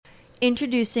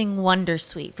Introducing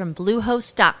Wondersuite from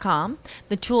Bluehost.com,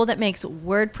 the tool that makes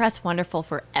WordPress wonderful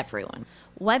for everyone.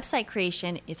 Website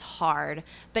creation is hard,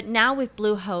 but now with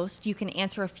Bluehost, you can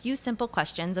answer a few simple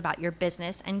questions about your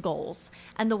business and goals,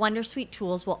 and the Wondersuite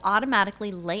tools will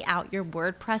automatically lay out your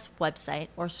WordPress website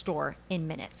or store in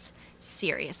minutes.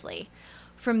 Seriously.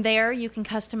 From there, you can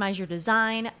customize your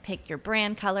design, pick your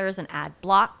brand colors, and add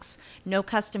blocks. No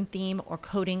custom theme or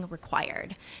coding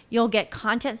required. You'll get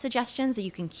content suggestions that you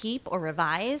can keep or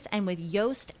revise, and with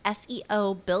Yoast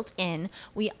SEO built in,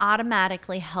 we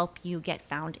automatically help you get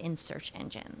found in search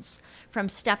engines. From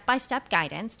step-by-step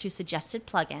guidance to suggested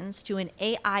plugins to an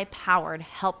AI-powered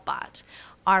help bot,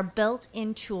 our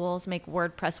built-in tools make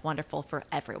WordPress wonderful for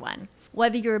everyone.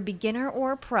 Whether you're a beginner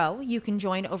or a pro, you can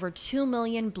join over 2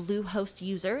 million Bluehost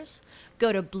users.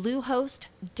 Go to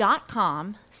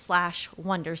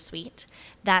bluehost.com/wondersuite.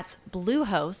 That's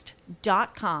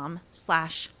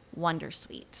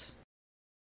bluehost.com/wondersuite.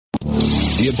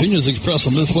 The opinions expressed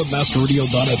on this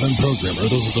WebmasterRadio.fm program are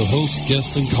those of the host,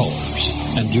 guests, and callers,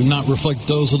 and do not reflect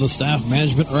those of the staff,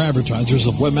 management, or advertisers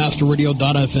of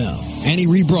WebmasterRadio.fm. Any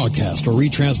rebroadcast or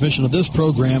retransmission of this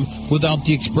program without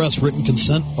the express written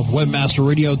consent of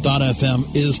WebmasterRadio.fm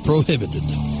is prohibited.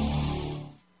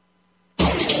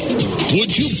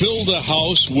 Would you build a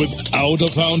house without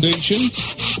a foundation?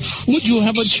 Would you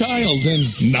have a child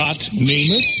and not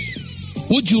name it?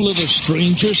 Would you let a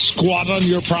stranger squat on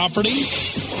your property?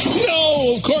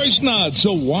 No, of course not.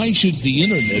 So why should the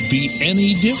internet be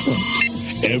any different?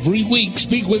 Every week,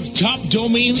 speak with top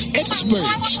domain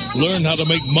experts. Learn how to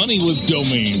make money with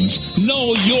domains.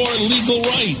 Know your legal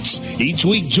rights. Each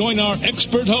week, join our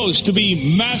expert host to be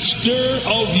master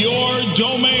of your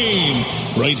domain.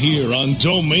 Right here on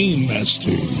Domain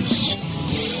Masters.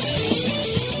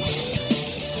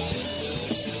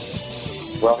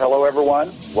 Well, hello,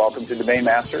 everyone. Welcome to Domain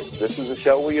Masters. This is a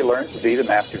show where you learn to be the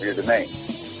master of your domain.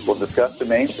 We'll discuss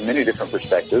domains from many different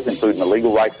perspectives, including the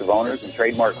legal rights of owners and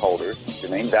trademark holders,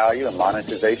 domain value and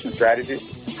monetization strategies,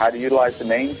 how to utilize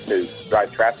domains to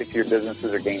drive traffic to your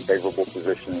businesses or gain favorable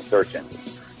position in search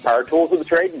engines, power tools of the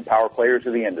trade, and power players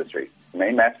of the industry.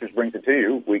 Domain Masters brings it to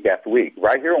you week after week,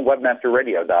 right here on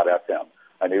WebmasterRadio.fm.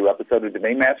 A new episode of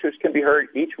Domain Masters can be heard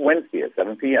each Wednesday at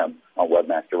 7 p.m. on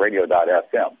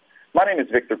WebmasterRadio.fm. My name is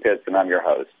Victor Pitts, and I'm your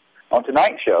host. On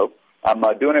tonight's show, I'm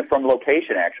doing it from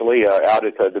location, actually, out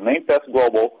at the Domain Fest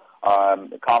Global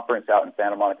conference out in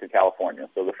Santa Monica, California.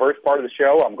 So the first part of the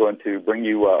show, I'm going to bring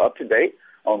you up to date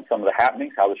on some of the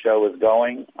happenings, how the show is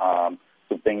going, some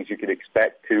things you could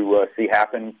expect to see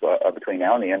happen between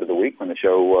now and the end of the week when the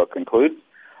show concludes.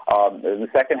 In the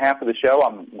second half of the show,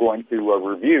 I'm going to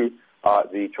review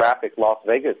the Traffic Las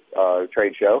Vegas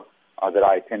trade show that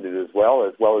I attended as well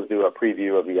as do a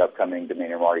preview of the upcoming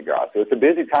Domainer Mardi Gras. So it's a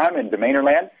busy time in Domainer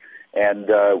land, and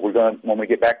we're going to, when we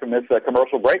get back from this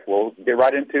commercial break, we'll get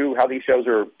right into how these shows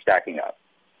are stacking up.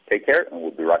 Take care, and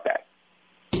we'll be right back.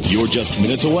 You're just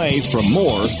minutes away from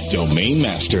more Domain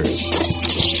Masters.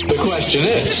 The question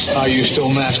is, are you still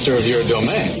master of your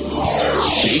domain?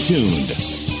 Stay tuned.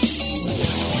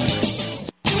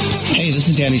 Hey, this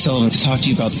is Danny Sullivan to talk to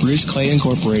you about Bruce Clay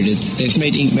Incorporated. They've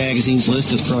made Inc. Magazine's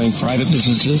list of growing private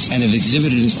businesses and have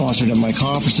exhibited and sponsored at my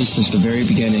conferences since the very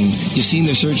beginning. You've seen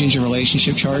their search engine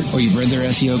relationship chart, or you've read their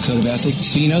SEO code of ethics,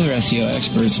 so you know they're SEO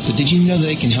experts. But did you know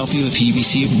they can help you with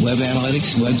PPC, web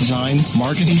analytics, web design,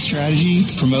 marketing strategy,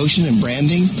 promotion, and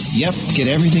branding? Yep, get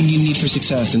everything you need for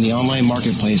success in the online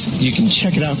marketplace. You can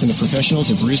check it out from the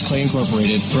professionals at Bruce Clay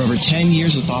Incorporated. For over 10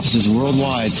 years with offices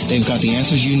worldwide, they've got the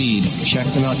answers you need. Check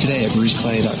them out today at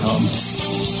bruceclay.com.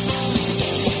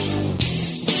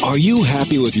 Are you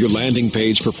happy with your landing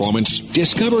page performance?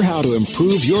 Discover how to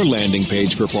improve your landing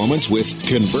page performance with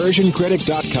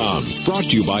ConversionCritic.com. Brought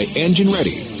to you by Engine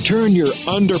Ready. Turn your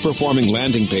underperforming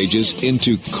landing pages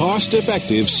into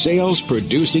cost-effective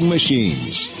sales-producing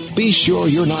machines. Be sure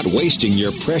you're not wasting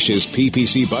your precious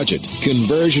PPC budget.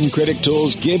 Conversion Critic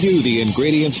tools give you the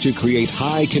ingredients to create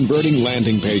high-converting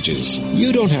landing pages.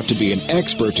 You don't have to be an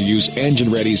expert to use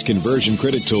Engine Ready's Conversion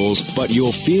Critic tools, but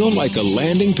you'll feel like a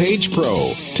landing page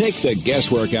pro. Take the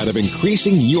guesswork out of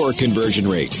increasing your conversion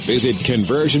rate. Visit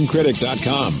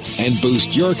ConversionCritic.com and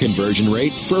boost your conversion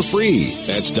rate for free.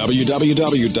 That's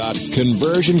www.conversioncritic.com.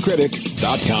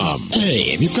 www.conversioncritic.com.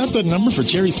 Hey, have you got the number for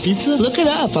Jerry's Pizza? Look it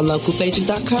up on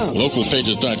localpages.com.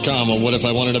 Localpages.com. Well, what if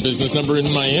I wanted a business number in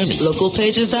Miami?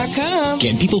 Localpages.com.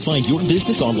 Can people find your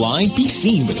business online? Be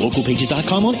seen with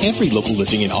localpages.com on every local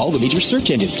listing in all the major search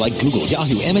engines like Google,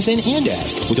 Yahoo, MSN, and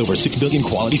Ask. With over 6 billion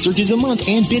quality searches a month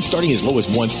and bids starting as low as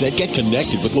 1 cent, get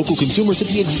connected with local consumers at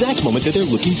the exact moment that they're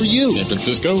looking for you. San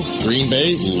Francisco, Green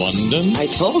Bay, London. I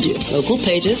told you.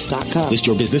 Localpages.com. List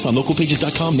your business on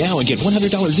localpages.com now and get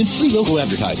 $100 in free local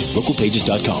advertising.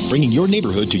 Localpages.com, bringing your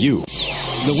neighborhood to you.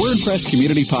 The WordPress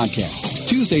Community Podcast,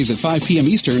 Tuesdays at 5 p.m.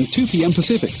 Eastern, 2 p.m.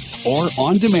 Pacific, or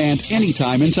on demand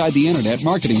anytime inside the Internet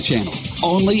Marketing Channel,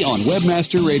 only on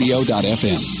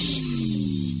webmasterradio.fm.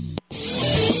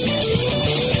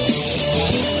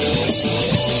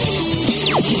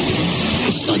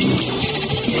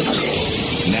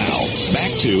 Now,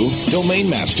 back to Domain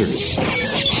Masters.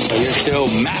 You're still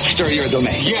master of your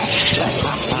domain. Yes.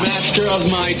 Master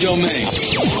of my domain.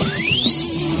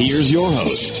 Here's your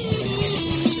host.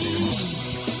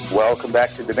 Welcome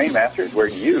back to Domain Masters, where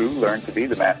you learn to be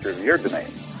the master of your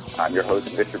domain. I'm your host,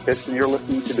 Victor Pitts, and you're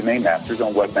listening to Domain Masters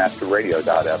on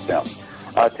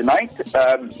webmasterradio.fm. Tonight,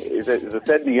 as I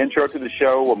said in the intro to the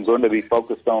show, I'm going to be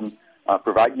focused on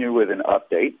providing you with an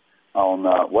update on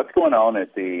what's going on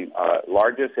at the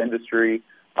largest industry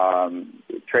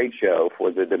trade show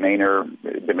for the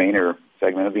domainer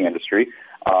segment of the industry,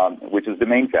 which is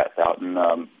Domain Fest out in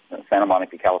Santa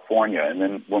Monica, California. And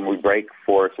then when we break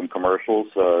for some commercials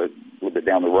a little bit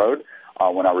down the road,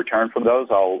 when I return from those,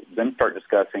 I'll then start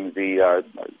discussing we're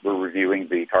reviewing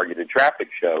the Targeted Traffic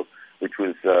show, which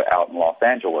was out in in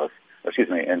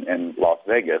Las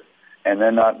Vegas. And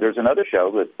then there's another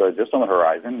show that's just on the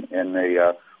horizon in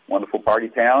a wonderful party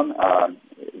town,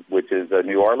 which is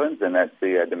New Orleans, and that's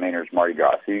the Domainers Mardi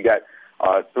Gras. So you got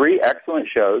 3 excellent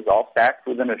shows, all stacked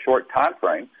within a short time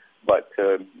frame. But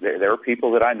there are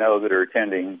people that I know that are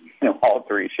attending, all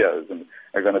 3 shows, and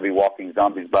they're going to be walking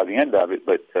zombies by the end of it.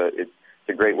 But it's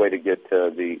a great way to get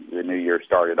the new year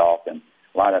started off and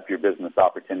line up your business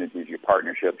opportunities, your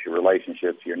partnerships, your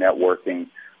relationships, your networking.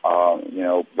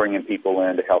 Bringing people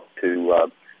in to help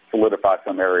to solidify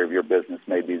some area of your business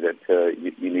maybe that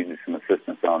you needed some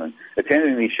assistance on. And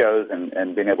attending these shows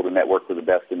and being able to network with the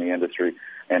best in the industry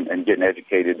and getting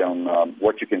educated on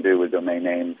what you can do with domain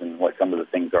names and what some of the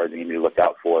things are that you need to look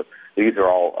out for. These are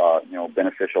all,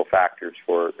 beneficial factors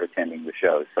for attending the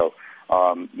show. So,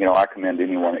 I commend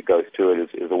anyone that goes to it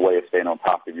as a way of staying on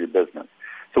top of your business.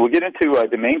 So we'll get into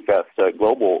Domain Fest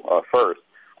Global first.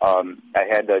 I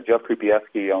had Jeff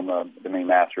Krupieski on the Domain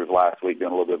Masters last week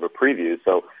doing a little bit of a preview.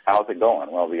 So how's it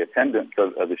going? Well, the attendance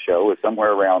of the show is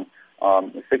somewhere around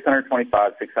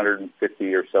 625,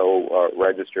 650 or so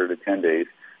registered attendees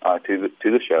to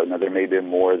the show. Now, there may be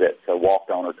more that walked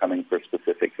on or coming for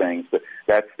specific things, but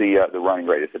that's the running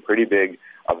rate. It's a pretty big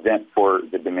event for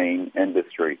the domain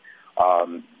industry.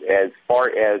 As far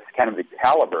as kind of the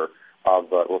caliber of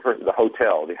first, the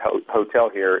hotel. The hotel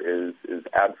here is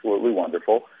absolutely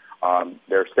wonderful.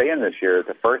 They're staying this year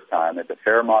the first time at the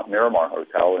Fairmont Miramar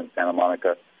Hotel in Santa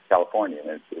Monica, California.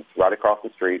 And it's right across the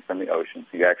street from the ocean,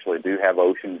 so you actually do have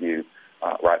ocean view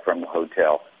right from the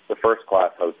hotel. The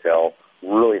first-class hotel,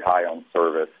 really high on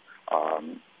service.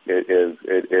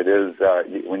 It is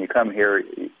when you come here,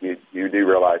 you do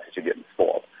realize that you're getting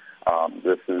spoiled.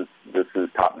 This is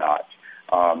top-notch.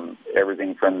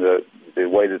 Everything from the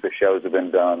way that the shows have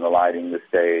been done, the lighting, the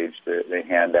stage, the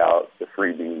handouts, the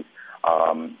freebies,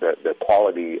 the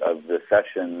quality of the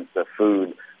sessions, the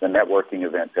food, the networking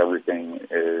events, everything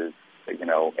is,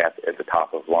 at the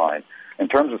top of line. In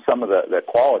terms of some of the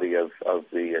quality of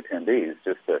the attendees,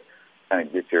 just to kind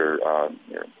of get your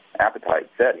appetite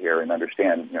set here and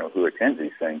understand, who attends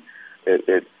these things,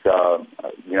 it's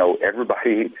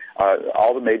everybody,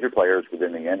 all the major players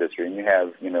within the industry, and you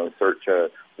have, search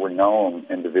renowned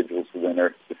individuals within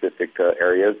their specific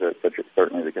areas, such as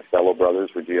certainly the Costello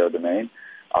brothers with GeoDomain,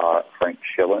 Frank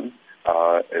Schillen,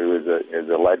 who is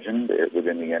a legend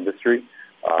within the industry.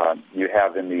 You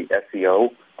have in the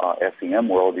SEO, SEM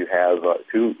world, you have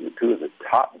two of the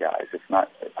top guys, if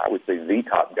not, I would say the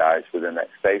top guys within that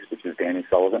space, which is Danny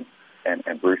Sullivan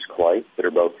and Bruce Clay, that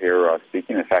are both here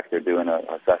speaking. In fact, they're doing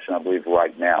a session, I believe,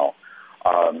 right now.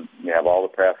 You have all the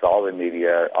press, all the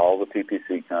media, all the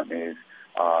PPC companies,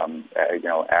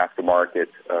 aftermarket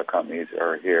companies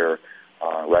are here,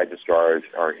 registrars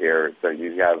are here. So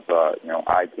you have,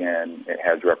 ICANN, it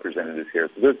has representatives here.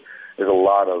 So there's a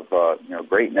lot of,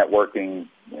 great networking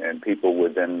and people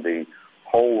within the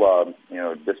whole,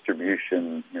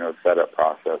 distribution, setup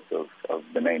process of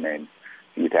domain names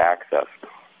for you to access.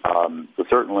 So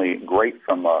certainly great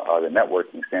from the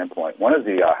networking standpoint. One of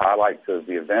the highlights of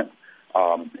the event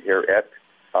here at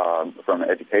from an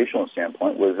educational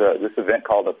standpoint was this event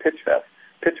called a Pitch Fest.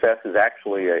 Pitch Fest is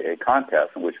actually a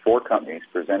contest in which 4 companies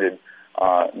presented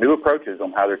new approaches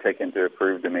on how they're taking to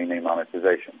improve domain name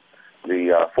monetization.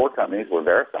 The 4 companies were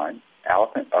VeriSign,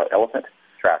 Elephant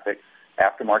Traffic,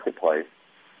 Aftermarketplace,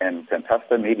 and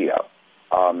Tempesta Media.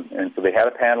 And so they had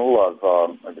a panel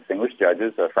of distinguished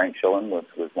judges. Frank Schillen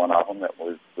was one of them that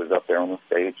was up there on the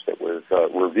stage that was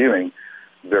reviewing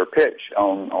their pitch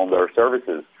on their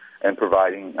services and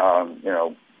providing,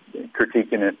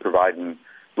 critiquing it, providing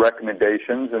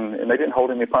recommendations, and they didn't hold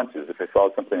any punches. If they saw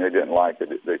something they didn't like,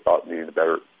 they thought needed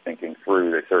better thinking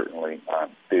through, they certainly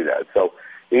do that. So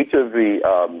each of the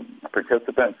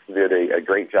participants did a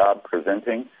great job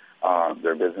presenting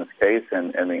their business case,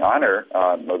 and the honor,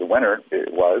 or the winner,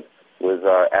 was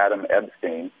Adam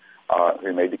Epstein,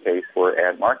 who made the case for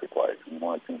Ad Marketplace. And I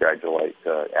want to congratulate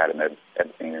Adam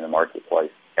Epstein in the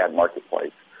Ad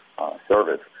Marketplace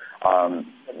service.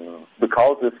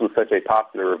 Because this was such a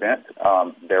popular event,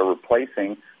 they're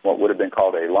replacing what would have been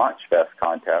called a Launch Fest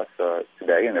contest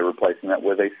today, and they're replacing that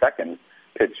with a second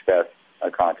Pitch Fest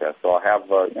contest. So I'll have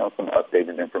some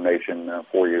updated information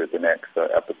for you at the next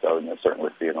episode, and you'll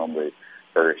certainly see it on the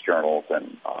various journals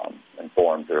and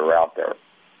forums that are out there.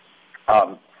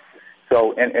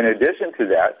 So in addition to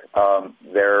that,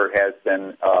 there has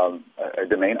been a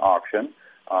domain auction.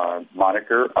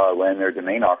 Moniker ran their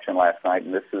domain auction last night,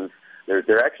 and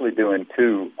they're actually doing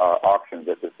 2 auctions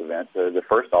at this event. The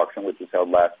first auction, which was held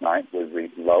last night, was the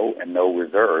low and no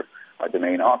reserve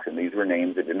domain auction. These were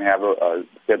names that didn't have a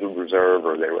scheduled reserve,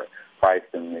 or they were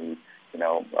priced in the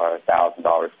 $1,000,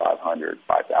 $500,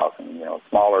 $5,000,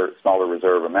 smaller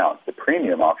reserve amounts. The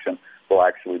premium auction will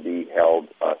actually be held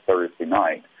Thursday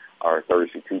night, or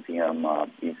Thursday 2 p.m.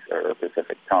 East or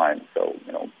Pacific time. So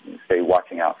stay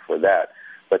watching out for that.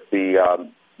 But the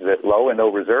low and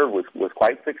no reserve was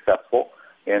quite successful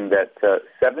in that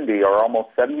 70 or almost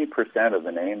 70% of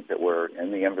the names that were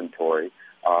in the inventory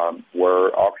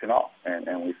were auctioned off,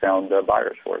 and we found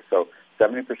buyers for it. So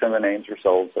 70% of the names were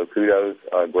sold. So kudos,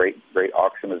 great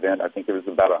auction event. I think it was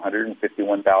about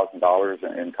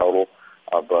 $151,000 in total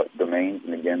of domains.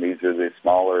 And again, these are the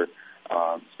smaller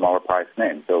price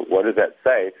names. So what does that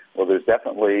say? Well, there's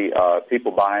definitely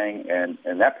people buying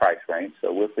in that price range.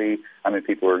 So we'll see how many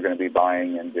people are going to be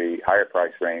buying in the higher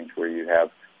price range where you have,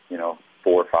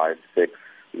 4, 5, 6,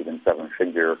 even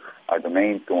 7-figure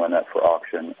domains going up for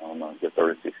auction on the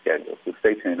Thursday schedule. So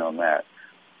stay tuned on that.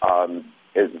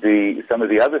 Some of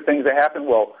the other things that happen?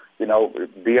 Well,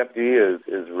 BFG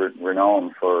is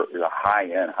renowned for the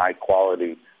high-end,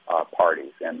 high-quality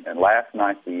parties. And last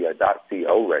night, the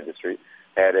 .co registry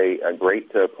had a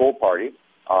great pool party.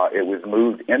 It was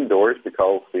moved indoors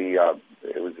because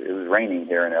it was raining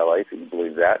here in L.A., if you can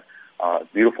believe that.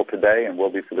 It's beautiful today and will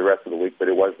be for the rest of the week, but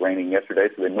it was raining yesterday,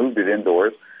 so they moved it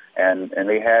indoors. And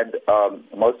they had the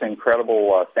most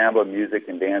incredible samba music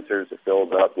and dancers that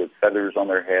filled up with feathers on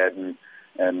their head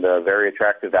and very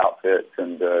attractive outfits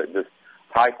and just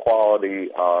high-quality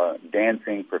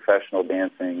dancing, professional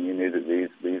dancing. You knew that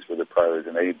these were the pros,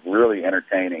 and they really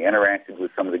entertained. They interacted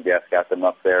with some of the guests, got them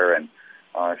up there and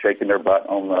shaking their butt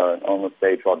on the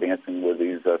stage while dancing with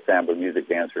these samba music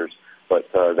dancers. But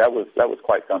that was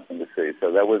quite something to see.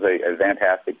 So that was a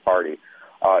fantastic party.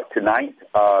 Tonight,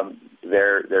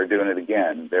 they're doing it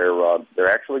again. They're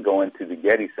actually going to the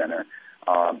Getty Center.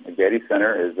 The Getty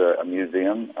Center is a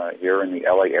museum here in the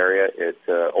LA area. It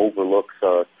overlooks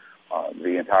the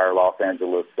entire Los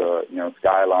Angeles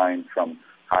skyline from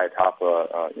high atop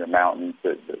mountains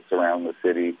that surround the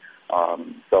city.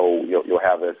 So you'll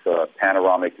have this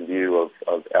panoramic view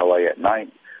of LA at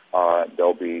night.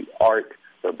 There'll be art.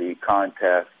 There'll be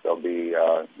contests. There'll be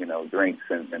drinks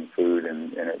and food,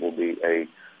 and it will be a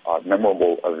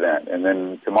memorable event. And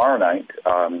then tomorrow night,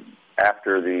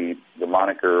 after the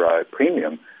moniker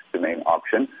premium domain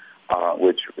auction,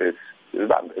 which is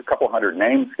about a couple hundred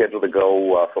names scheduled to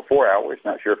go for 4 hours.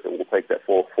 Not sure if it will take that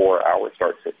full 4 hours.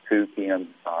 Starts at 2 p.m.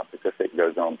 Pacific,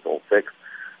 goes on until 6.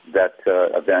 That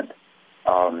event,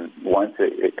 once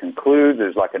it concludes,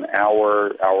 there's like an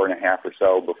hour and a half or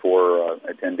so before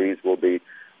attendees will be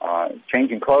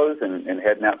changing clothes and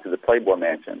heading out to the Playboy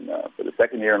Mansion. For the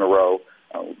second year in a row,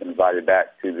 we've been invited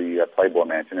back to the Playboy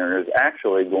Mansion, and there's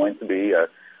actually going to be a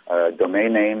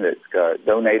domain name that's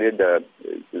donated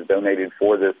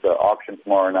for this auction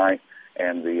tomorrow night,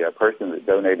 and the person that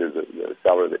donated, the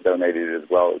seller that donated, as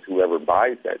well as whoever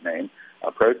buys that name,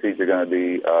 proceeds are going to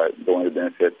be going to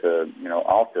benefit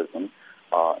autism,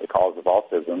 the cause of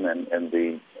autism, and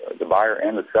the buyer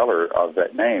and the seller of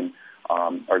that name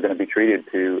are going to be treated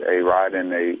to a ride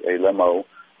in a limo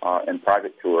and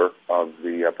private tour of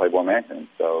the Playboy Mansion.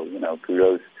 So,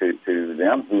 kudos to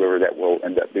them, whoever that will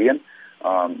end up being.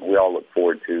 We all look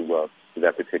forward to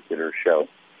that particular show.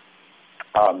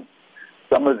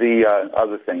 Some of the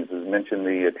other things, as mentioned,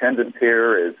 the attendance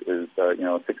here is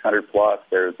 600 plus.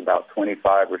 There's about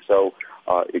 25 or so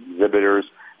exhibitors,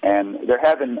 and they're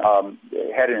had an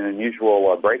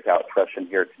unusual breakout session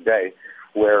here today,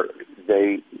 where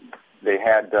they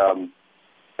had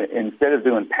instead of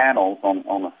doing panels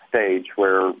on a stage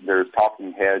where there's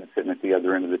talking heads sitting at the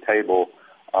other end of the table,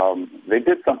 they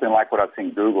did something like what I've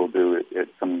seen Google do at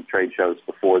some trade shows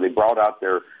before. They brought out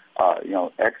their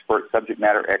subject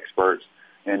matter experts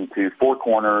into four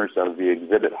corners of the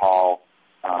exhibit hall,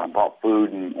 brought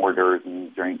food and hors d'oeuvres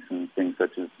and drinks and things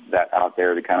such as that out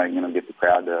there to kind of get the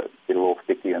crowd to get a little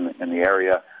sticky in the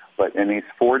area. But in these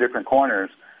four different corners,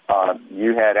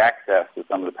 you had access to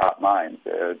some of the top minds,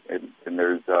 and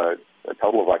there's a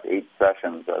total of like 8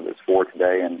 sessions. There's 4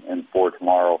 today and 4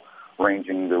 tomorrow,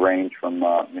 ranging from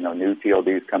new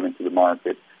TLDs coming to the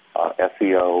market,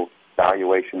 SEO,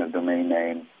 valuation of domain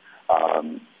names,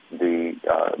 the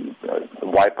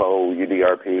WIPO,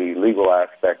 UDRP, legal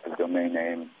aspect of domain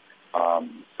names,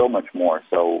 so much more.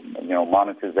 So,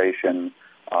 monetization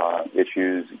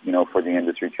issues, for the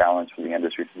industry, challenge for the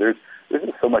industry. So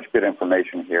there's so much good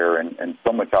information here and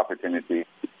so much opportunity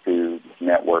to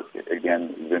network.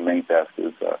 Again, Domain Fest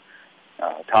is a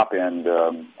top-end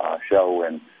show,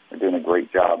 and we're doing a great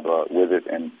job with it.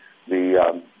 And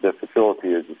the facility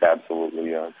is just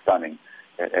absolutely stunning,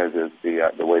 as is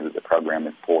the way that the program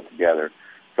is pulled together.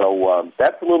 So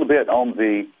that's a little bit on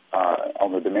the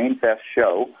Domain Fest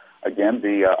show. Again,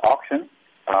 the auction.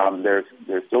 There's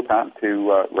still time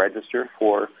to register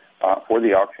for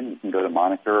the auction. You can go to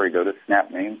Moniker or go to Snap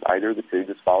Names, either of the two.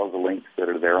 Just follow the links that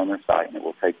are there on their site, and it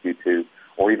will take you to,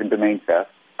 or even Domain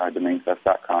Fest,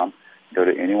 domainfest.com. Go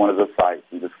to any one of those sites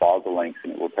and just follow the links,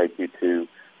 and it will take you to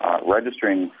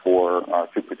registering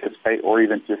to participate, or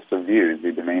even just to view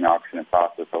the domain auction and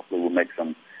process. Hopefully we'll make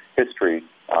some history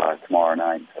tomorrow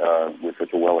night with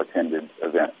such a well-attended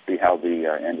event. See how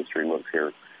the industry looks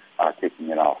here kicking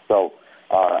it off. So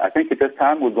I think at this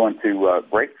time we're going to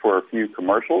break for a few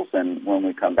commercials, and when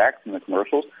we come back from the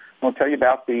commercials, we'll tell you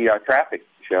about the traffic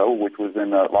show, which was in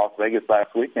Las Vegas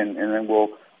last week, and then we'll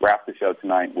wrap the show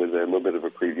tonight with a little bit of a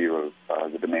preview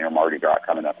of the Domainer Mardi Gras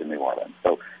coming up in New Orleans.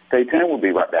 So stay tuned. We'll be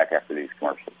right back after these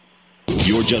commercials.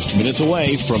 You're just minutes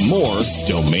away from more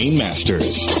Domain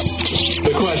Masters.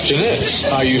 The question is,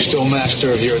 are you still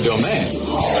master of your domain?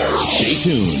 Stay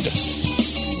tuned.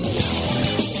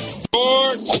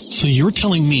 So you're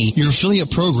telling me your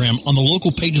affiliate program on the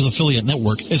Local Pages Affiliate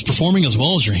Network is performing as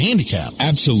well as your handicap?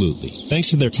 Absolutely. Thanks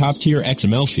to their top-tier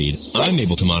XML feed, I'm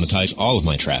able to monetize all of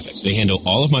my traffic. They handle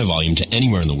all of my volume to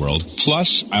anywhere in the world.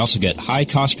 Plus, I also get high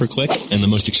cost per click and the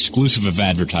most exclusive of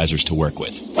advertisers to work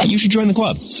with. You should join the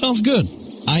club. Sounds good.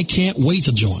 I can't wait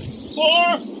to join.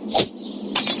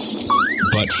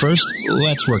 But first,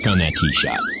 let's work on that tee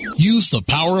shot. Use the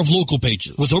power of Local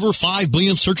Pages. With over 5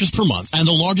 billion searches per month and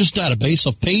the largest database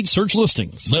of paid search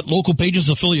listings, let Local Pages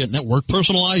Affiliate Network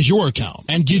personalize your account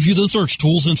and give you the search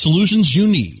tools and solutions you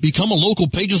need. Become a Local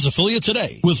Pages affiliate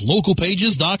today with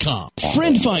localpages.com.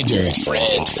 Friend Finder.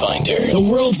 The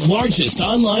world's largest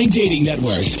online dating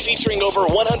network, featuring over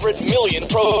 100 million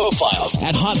profiles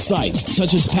at hot sites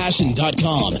such as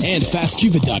Passion.com and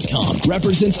FastCupid.com,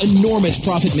 represents enormous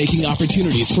profit-making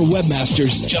opportunities for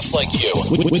webmasters just like you.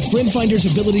 With Friend Finder's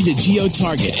ability to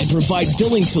geo-target and provide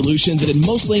billing solutions in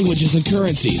most languages and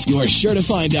currencies, you are sure to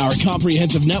find our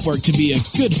comprehensive network to be a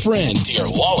good friend to your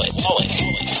wallet.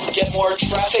 Get more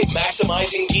traffic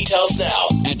maximizing details now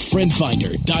at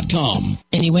friendfinder.com.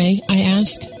 Anyway, I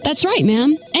ask? That's right,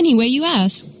 ma'am. Any way you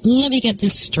ask. Let me get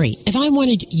this straight. If I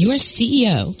wanted your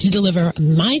CEO to deliver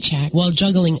my check while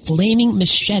juggling flaming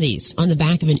machetes on the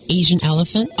back of an Asian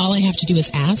elephant, all I have to do is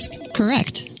ask?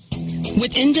 Correct.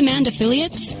 With in-demand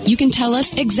affiliates, you can tell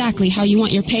us exactly how you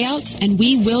want your payouts, and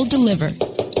we will deliver.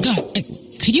 God,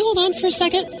 could you hold on for a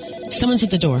second? Someone's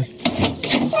at the door.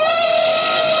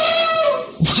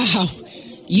 Wow,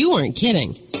 you weren't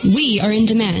kidding. We are in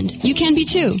demand. You can be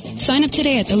too. Sign up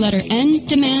today at the letter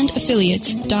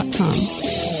ndemandaffiliates.com.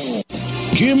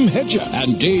 Jim Hedger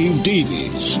and Dave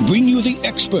Davies bring you the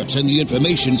experts and the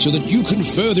information so that you can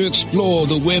further explore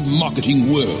the web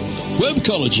marketing world.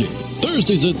 Webcology,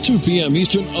 Thursdays at 2 p.m.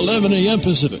 Eastern, 11 a.m.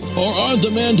 Pacific, or on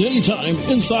demand anytime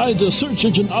inside the Search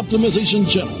Engine Optimization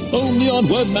channel, only on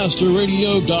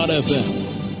webmasterradio.fm.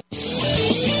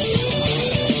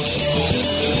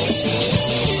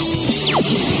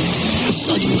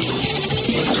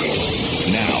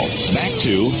 Now, back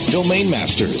Domain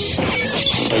Masters.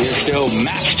 So you're still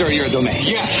master of your domain.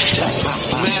 Yes.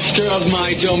 Master of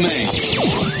my domain.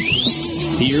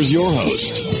 Here's your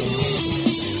host.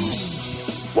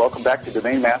 Welcome back to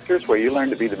Domain Masters, where you learn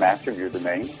to be the master of your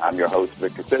domain. I'm your host,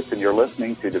 Victor Fitz, and you're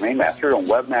listening to Domain Master on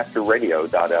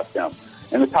webmasterradio.fm.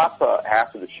 In the top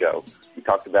half of the show, we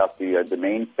talked about the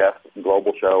Domain Fest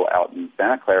Global Show out in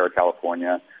Santa Clara,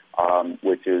 California,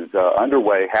 which is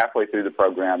underway halfway through the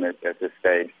program at this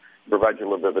stage. Provide you a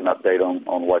little bit of an update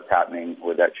on what's happening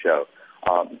with that show.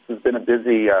 This has been a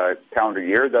busy calendar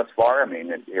year thus far. I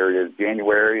mean, here it is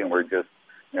January, and we're just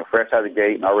fresh out of the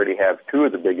gate and already have two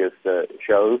of the biggest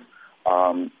shows,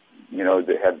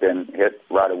 that have been hit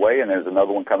right away, and there's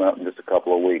another one coming up in just a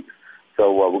couple of weeks.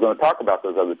 So we're going to talk about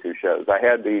those other two shows. I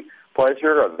had the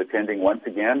pleasure of attending once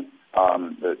again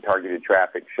the targeted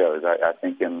traffic shows. I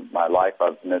think in my life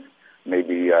I've missed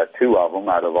maybe two of them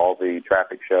out of all the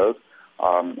traffic shows.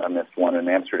 I missed one in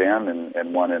Amsterdam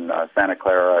and one in Santa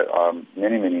Clara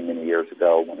many years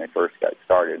ago when they first got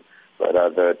started. But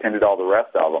attended all the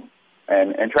rest of them.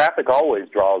 And traffic always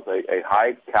draws a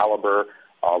high caliber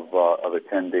of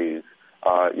attendees.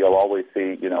 You'll always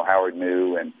see, Howard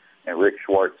New and Rick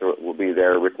Schwartz will be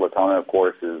there. Rick Latona, of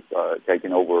course, is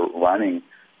taking over running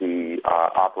the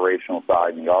operational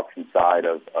side and the auction side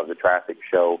of the traffic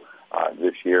show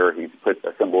this year. He's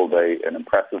assembled an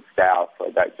impressive staff.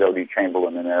 Got Jody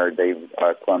Chamberlain in there, Dave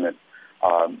Clement.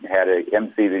 Had a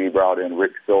MC that he brought in,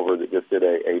 Rick Silver, that just did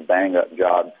a bang-up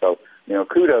job. So,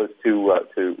 kudos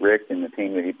to Rick and the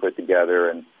team that he put together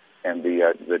and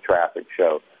the traffic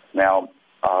show. Now,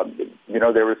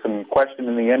 there was some question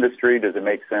in the industry, does it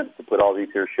make sense to put all these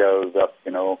here shows up,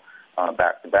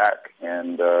 back to back?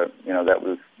 And, that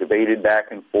was debated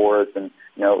back and forth. And,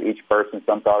 each person,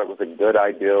 some thought it was a good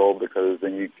idea because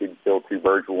then you could kill two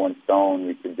birds with one stone.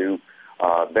 You could do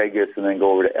Vegas and then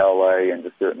go over to L.A. and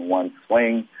just do it in one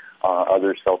swing.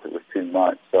 Others felt it was too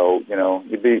much. So,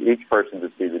 each person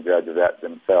just be the judge of that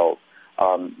themselves.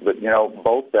 But,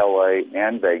 both L.A.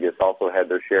 and Vegas also had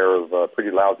their share of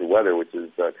pretty lousy weather, which is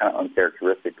kind of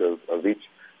uncharacteristic of each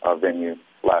venue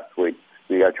last week.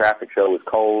 The traffic show was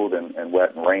cold and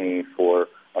wet and rainy for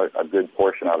a good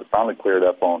portion of it. Finally cleared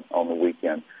up on the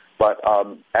weekend. But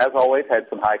as always, had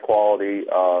some high-quality,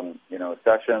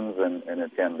 sessions and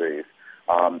attendees.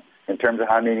 In terms of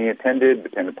how many attended,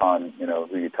 depend upon,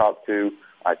 who you talk to.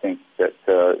 I think that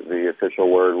the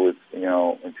official word was,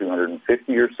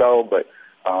 250 or so, but,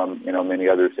 many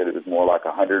others said it was more like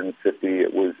 150.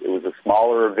 It was a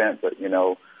smaller event, but,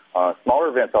 smaller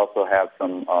events also have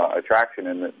some attraction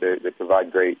in that they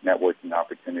provide great networking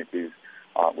opportunities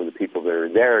with the people that are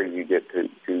there. You get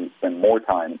to spend more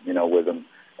time, with them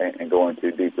and go into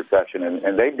a deeper session.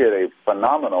 And they did a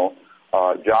phenomenal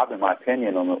job, in my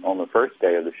opinion, on the first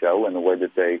day of the show in the way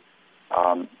that they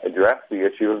address the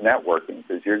issue of networking,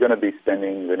 because you're going to be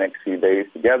spending the next few days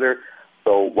together.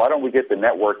 So why don't we get the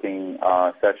networking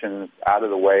sessions out of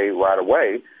the way right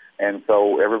away, and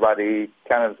so everybody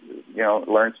kind of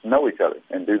learns to know each other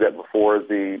and do that before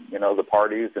the the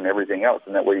parties and everything else,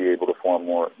 and that way you're able to form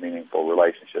more meaningful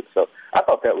relationships. So I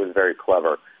thought that was very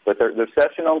clever. But their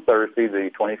session on Thursday, the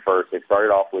 21st, they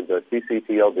started off with the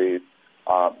CCTLDs,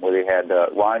 where they had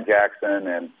Ron Jackson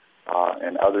and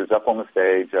others up on the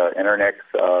stage, Internex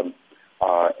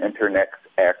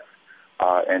X,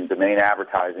 and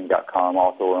DomainAdvertising.com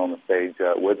also were on the stage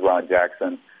with Ron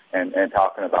Jackson and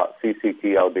talking about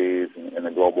CCTLDs and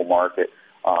the global market.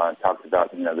 Talked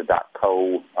about the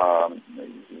 .co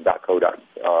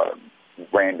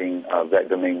branding of that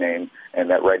domain name, and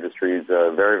that registry is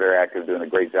very, very active, doing a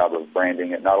great job of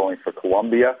branding it, not only for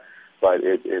Columbia, but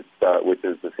it's which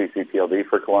is the CCTLD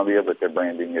for Columbia, but they're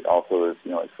branding it also as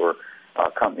it's for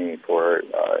company, for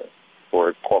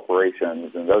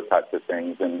corporations and those types of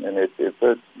things, and it's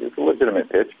a legitimate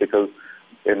pitch because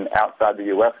outside the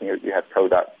U.S. you have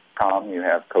co.com, you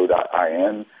have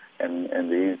co.in, and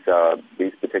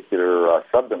these particular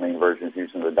subdomain versions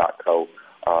using the .co,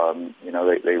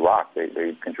 they rock.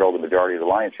 They control the majority of the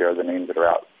lion's share of the names that are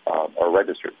out are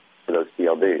registered for those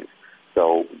TLDs.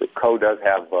 So the co does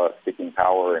have sticking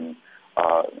power, and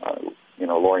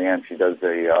Lorianne, she does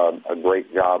a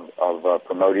great job of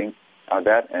promoting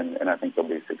that, and I think they'll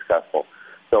be successful.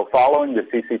 So following the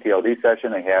CCTLD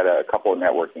session, they had a couple of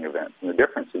networking events. And the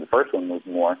difference in the first one was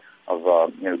more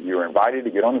of, you were invited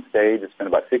to get on the stage and spend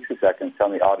about 60 seconds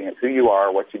telling the audience who you are,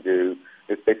 what you do.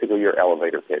 It's basically your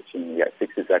elevator pitch, and you got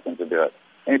 60 seconds to do it.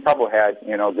 And you probably had,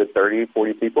 a good 30,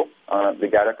 40 people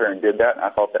that got up there and did that, and I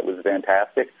thought that was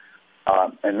fantastic.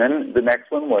 And then the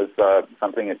next one was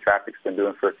something that Traffic's been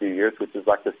doing for a few years, which is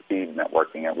like the speed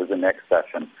networking. It was the next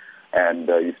session. And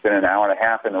you spend an hour and a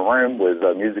half in a room with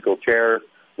musical chairs,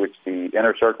 which the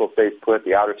inner circle stays put,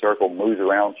 the outer circle moves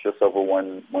around just over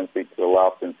one seat to the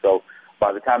left. And so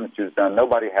by the time that she was done,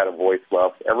 nobody had a voice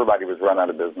left. Everybody was run out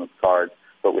of business cards,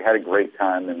 but we had a great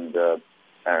time, and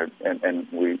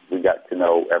we got to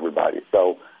know everybody.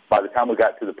 So by the time we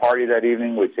got to the party that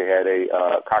evening, which they had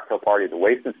a cocktail party at the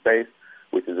Wasted Space,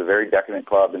 which is a very decadent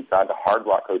club inside the Hard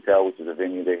Rock Hotel, which is a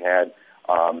venue they had.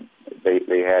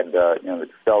 They had the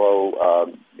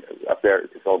Costello up there,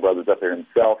 Costello Brothers up there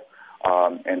himself,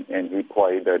 and he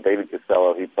played David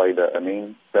Costello. He played a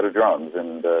mean set of drums,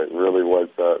 and it really was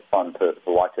fun to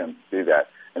watch him do that.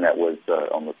 And that was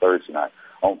on the Thursday night.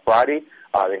 On Friday,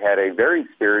 they had a very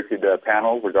spirited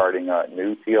panel regarding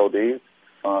new TLDs.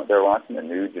 They're launching the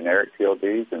new generic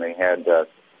TLDs, and they had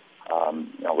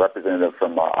representative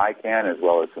from ICANN as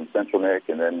well as from Central NIC,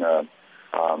 and then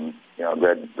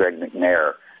Greg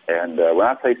McNair. And when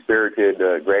I say spirited,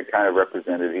 Greg kind of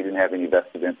represented. He didn't have any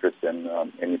vested interest in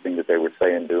anything that they were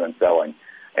saying, doing, selling,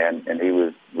 and he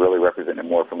was really representing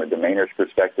more from a domainer's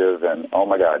perspective. And oh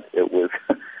my God, it was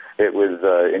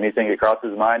anything that crossed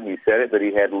his mind, he said it, but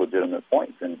he had legitimate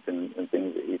points and things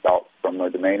that he thought from a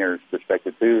domainer's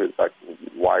perspective too. It's like,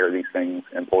 why are these things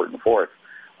important for us?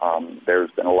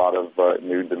 There's been a lot of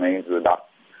new domains that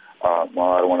I don't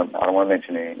want to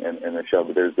mention any in the show,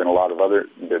 but there's been a lot of other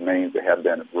domains that have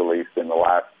been released in the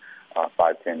last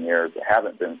 5-10 years that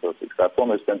haven't been so successful,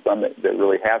 and there's been some that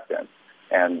really have been.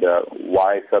 And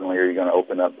why suddenly are you going to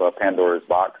open up Pandora's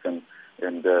box and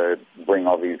bring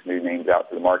all these new names out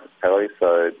to the marketplace,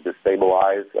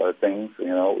 destabilize things,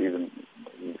 even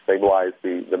stabilize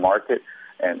the market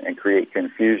and create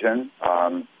confusion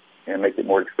and make it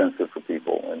more expensive for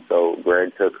people. And so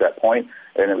Greg took that point,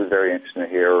 and it was very interesting to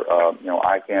hear,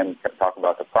 ICANN talk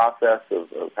about the process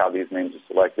of how these names are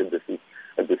selected. This is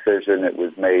a decision that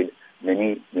was made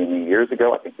many, many years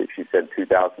ago. I think that she said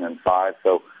 2005.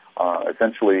 So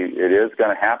essentially it is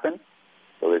going to happen.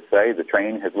 So they say the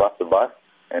train has left the bus,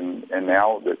 and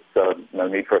now there's no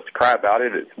need for us to cry about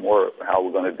it. It's more how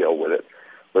we're going to deal with it.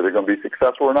 Whether they're going to be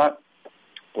successful or not,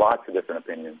 lots of different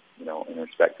opinions, in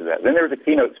respect to that. Then there was a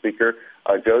keynote speaker,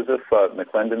 Joseph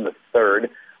McClendon III,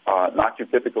 not your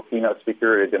typical keynote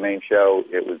speaker at a domain show.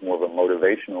 It was more of a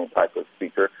motivational type of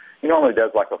speaker. He normally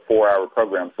does like a 4-hour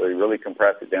program, so he really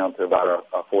compressed it down to about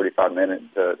a 45-minute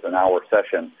to an hour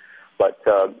session. But,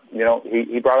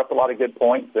 he brought up a lot of good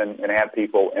points and had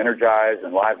people energized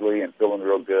and lively and feeling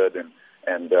real good.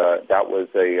 And that was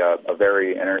a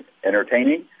very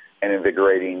entertaining and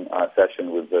invigorating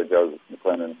session with Joseph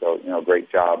McClendon. So,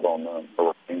 great job on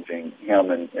arranging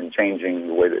him and changing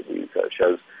the way that these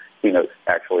shows, keynotes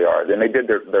actually are. Then they did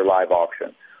their live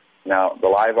auction. Now, the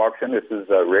live auction, this is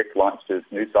Rick launched his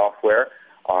new software.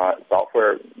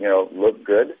 Software, looked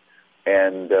good,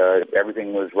 and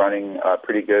everything was running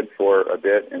pretty good for a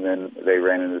bit, and then they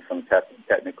ran into some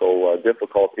technical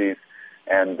difficulties,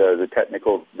 and the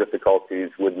technical difficulties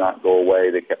would not go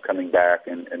away. They kept coming back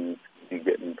and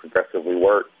getting progressively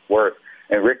worse.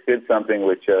 And Rick did something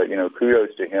which,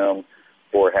 kudos to him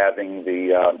for having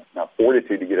the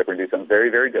fortitude to get up and do something very,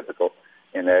 very difficult,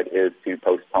 and that is to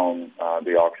postpone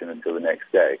the auction until the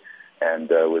next day, and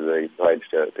with a pledge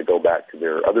to go back to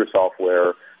their other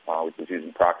software, which was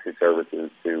using proxy services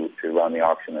to run the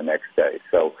auction the next day.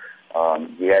 So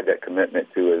he had that commitment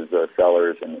to his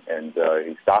sellers, and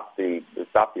he stopped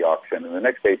the auction, and the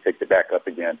next day picked it back up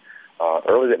again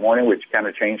early that morning, which kind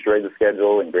of changed the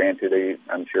schedule. And granted,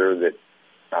 I'm sure that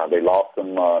they lost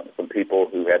some people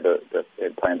who had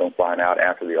planned on flying out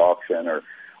after the auction,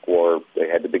 or they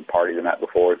had the big party the night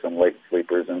before, some late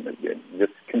sleepers, and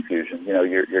just confusion.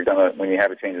 You're gonna, when you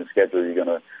have a change in schedule, you're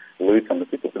gonna lose some of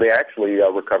the people. But they actually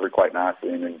recovered quite nicely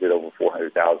and then did over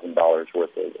 $400,000 worth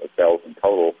of sales in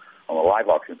total on the live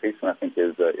auction piece, and I think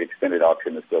his extended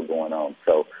auction is still going on.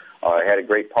 So I had a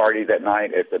great party that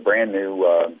night at the brand new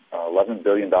 $11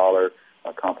 billion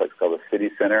complex called the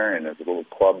City Center, and there's a little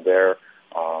club there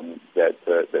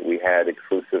that we had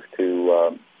exclusive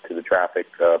to the traffic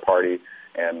party,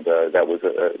 and that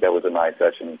was a nice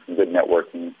session, some good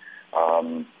networking,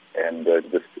 and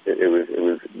it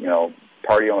was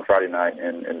party on a Friday night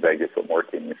in Vegas. What more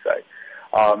can you say?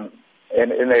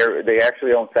 And they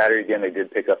actually on Saturday again, they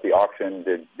did pick up the auction,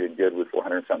 did good with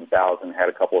 $400,000, had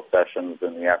a couple of sessions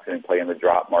in the afternoon, play in the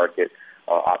drop market,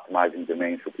 optimizing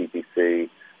domains for PPC,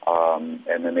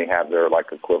 and then they have their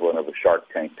equivalent of a Shark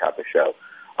Tank type of show.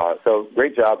 So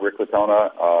great job, Rick Latona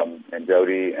and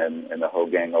Jody and the whole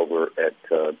gang over at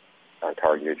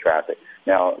Targeted Traffic.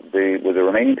 Now, with the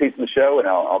remaining piece of the show, and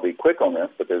I'll be quick on this,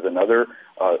 but there's another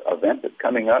event that's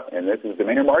coming up, and this is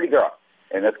Domainer Mardi Gras.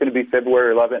 and that's going to be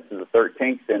February 11th to the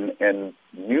 13th in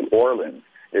New Orleans.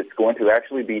 It's going to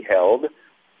actually be held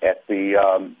at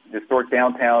the historic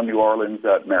downtown New Orleans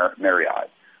Marriott.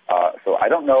 So I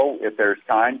don't know if there's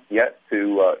time yet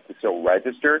to still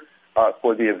register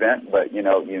for the event, but, you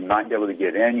might be able to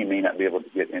get in. You may not be able to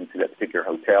get into that particular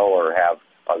hotel or have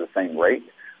the same rate.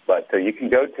 But you can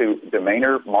go to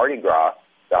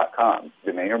DemainerMardiGras.com,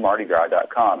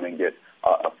 DemainerMardiGras.com, and get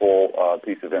a full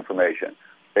piece of information.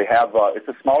 They have, it's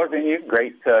a smaller venue,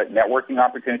 great networking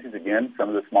opportunities. Again, some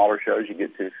of the smaller shows you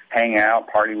get to hang out,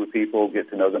 party with people, get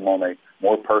to know them on a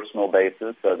more personal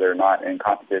basis, so they're not in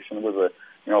competition with a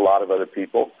lot of other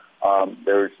people.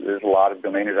 There's a lot of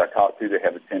domainers I talked to that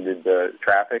have attended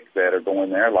Traffic that are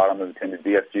going there. A lot of them have attended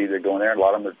DFG that are going there. A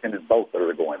lot of them have attended both that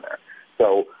are going there.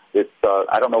 So it's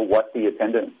I don't know what the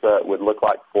attendance would look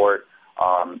like for it,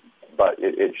 but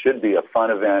it should be a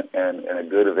fun event and a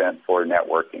good event for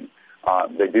networking.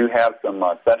 They do have some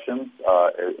sessions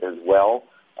as well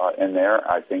in there.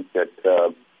 I think that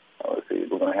let's see,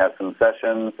 we're going to have some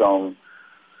sessions on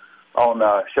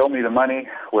Show Me the Money,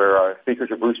 where our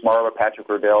speakers are Bruce Marler, Patrick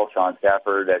Riddell, Sean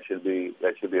Stafford. That should be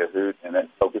a hoot, and that's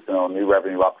focusing on new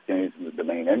revenue opportunities in the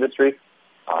domain industry.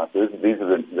 So these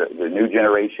are the new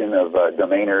generation of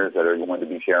domainers that are going to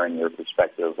be sharing their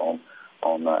perspectives on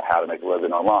how to make a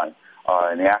living online.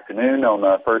 In the afternoon, on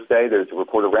the first day, there's a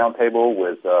reporter roundtable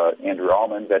with Andrew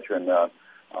Allman, veteran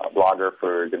blogger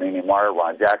for Dominion Wire.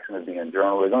 Ron Jackson is being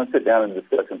journal. They're going to sit down and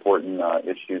discuss important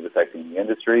issues affecting the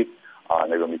industry.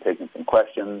 They're going to be taking some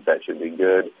questions. That should be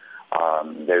good.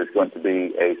 There's going to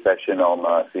be a session on,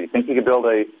 so you think you can build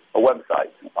a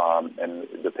website, and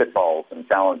the pitfalls and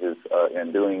challenges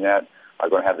in doing that. I'm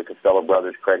going to have the Costello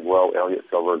brothers, Craig Rowe, Elliot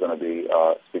Silver, are going to be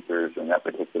speakers in that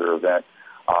particular event.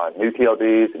 New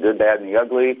TLDs, the good, bad, and the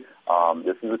ugly.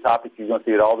 This is a topic you're going to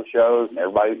see at all the shows, and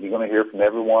everybody, you're going to hear from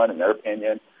everyone and their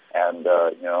opinion, and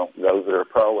those that are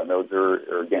pro and those that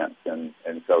are against, and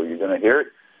so you're going to hear it,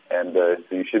 and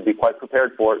so you should be quite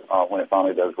prepared for it when it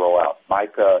finally does roll out.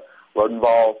 Mike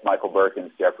Rodenvall, Michael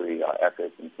Berkins, Jeffrey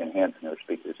Eckert, and Ken Hansen are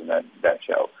speakers in that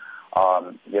show.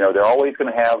 They're always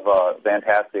going to have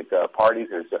fantastic parties.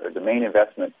 There's a domain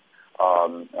investment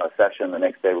session the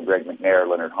next day with Greg McNair,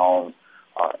 Leonard Holmes,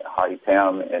 Heidi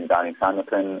Tam, and Donnie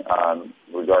Simonson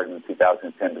regarding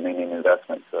 2010 dominion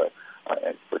investments for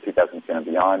 2010 and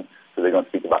beyond. So they're going to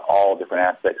speak about all different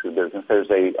aspects of the business. There's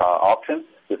a auction.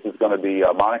 This is going to be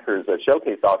Moniker's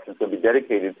showcase auction. It's going to be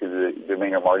dedicated to the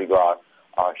Domainer Mardi Gras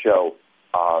show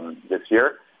this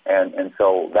year. And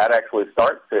so that actually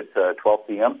starts at 12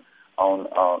 p.m. on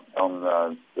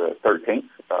the 13th,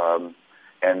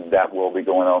 and that will be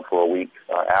going on for a week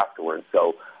afterwards.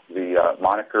 So the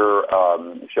Moniker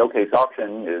Showcase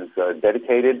Auction is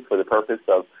dedicated for the purpose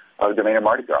of Domainer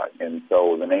Mardi Gras. And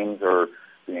so the names are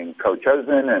being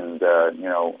co-chosen, and,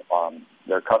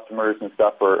 their customers and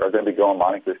stuff are going to be going.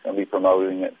 Moniker's going to be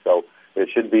promoting it. So it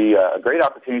should be a great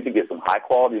opportunity to get some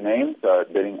high-quality names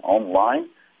bidding online,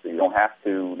 so you don't have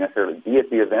to necessarily be at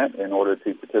the event in order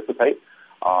to participate.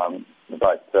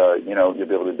 But you'll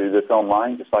be able to do this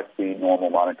online just like the normal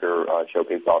Moniker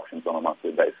Showcase auctions on a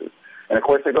monthly basis. And, of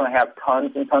course, they're going to have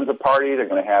tons and tons of parties. They're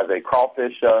going to have a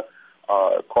crawfish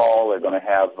crawl. They're going to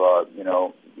have,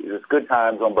 there's good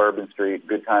times on Bourbon Street,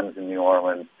 good times in New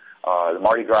Orleans, the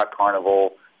Mardi Gras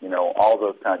Carnival, all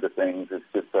those kinds of things. It's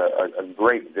just a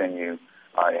great venue.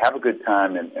 Have a good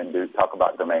time and do talk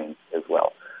about domains as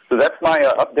well. So that's my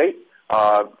update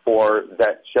for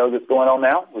that show that's going on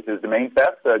now, which is Domain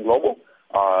Fest Global,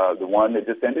 the one that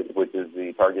just ended, which is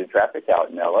the Targeted Traffic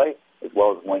out in L.A., as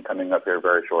well as one coming up here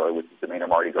very shortly, which is Domainer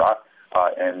Mardi Gras,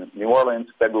 in New Orleans,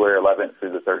 February 11th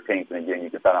through the 13th. And, again,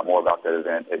 you can find out more about that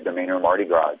event at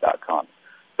DomainerMardiGras.com.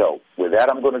 So with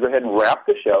that, I'm going to go ahead and wrap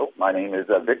the show. My name is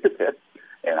Victor Pitt,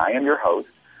 and I am your host.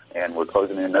 And we're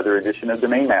closing another edition of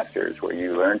Domain Masters, where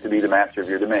you learn to be the master of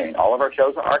your domain. All of our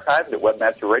shows are archived at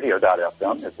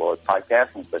webmasterradio.fm, as well as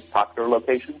podcasts on such popular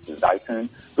locations as iTunes,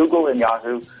 Google, and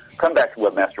Yahoo. Come back to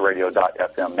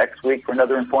webmasterradio.fm next week for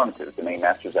another informative Domain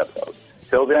Masters episode.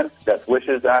 Till then, best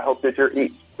wishes, and I hope that you're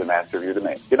each the master of your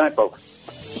domain. Good night, folks.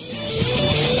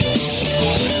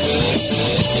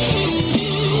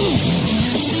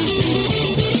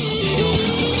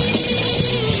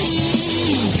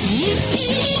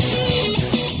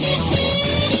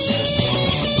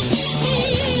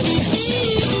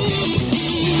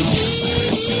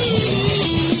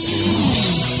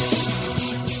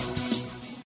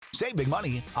 Save big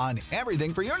money on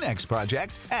everything for your next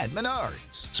project at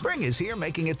Menards. Spring is here,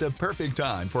 making it the perfect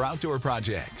time for outdoor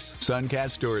projects.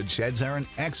 Suncast storage sheds are an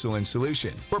excellent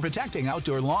solution for protecting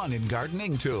outdoor lawn and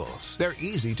gardening tools. They're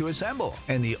easy to assemble,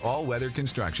 and the all-weather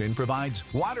construction provides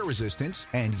water resistance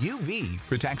and UV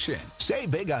protection.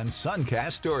 Save big on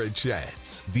Suncast storage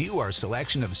sheds. View our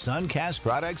selection of Suncast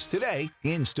products today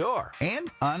in store and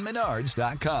on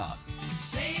Menards.com.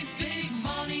 Save